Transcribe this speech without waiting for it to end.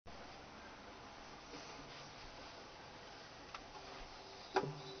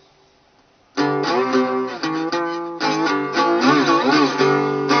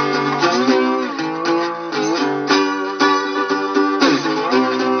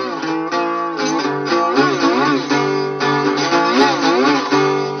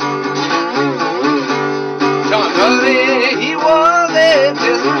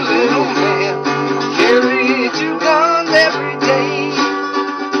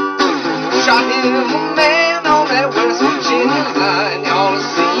shot him a man on that West Virginia line. Y'all have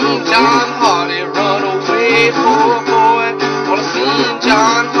seen John Hardy run away, poor boy. Y'all have seen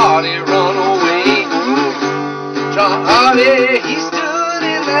John Hardy run away. John Hardy, he stood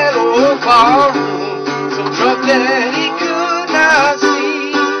in that old bar room, so drunk that he could not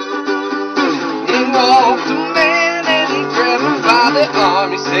see. In walked a man and he grabbed him by the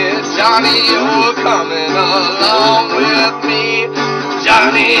arm. He said, Johnny, you're coming along with me.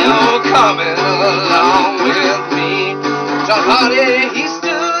 Johnny, you're coming along with me. John Hardy, he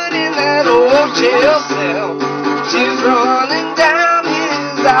stood in that old jail cell, tears running down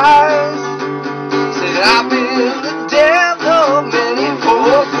his eyes. Said, I've been the death of many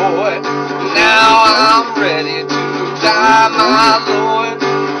poor boy. Now I'm ready to die, my Lord.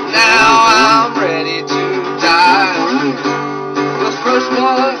 Now I'm ready to die. The first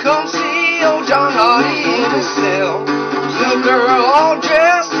one come see old John Hardy in his cell. Little girl all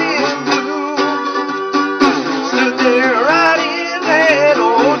dressed in blue stood there right in that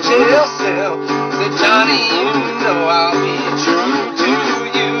old jail cell. Said, Johnny, you know I'll be true to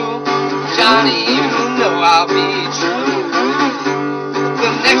you. Johnny, you know I'll be true.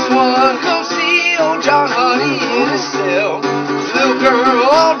 The next one come see old John Hardy in his cell. Little girl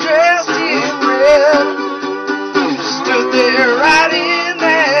all dressed in red stood there right in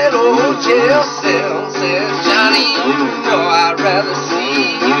that old jail cell. Said, Johnny, you know I'd rather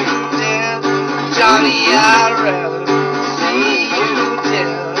see you dead. Johnny, I'd rather see you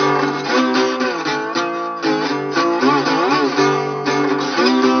dead.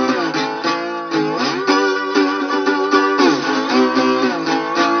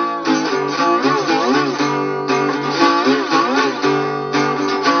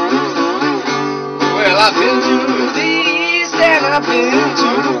 Well, I've been to the east and I've been to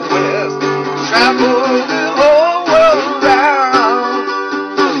the west, traveled the whole world around.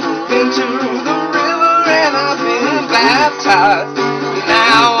 Been to the river and I've been baptized.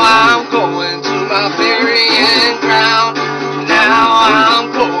 Now I'm going to my burying ground. Now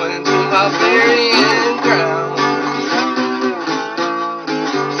I'm going to my burying ground.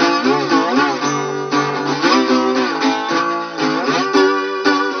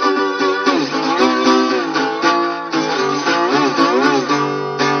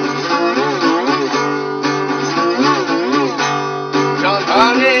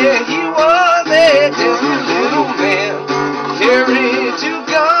 He was a desperate little man, carried 2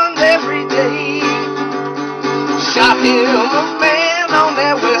 guns every day. Shot him a man on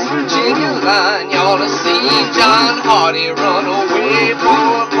that West Virginia line. Y'all have seen John Hardy run away,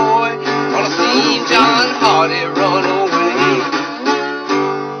 poor boy. Y'all have seen John Hardy run away.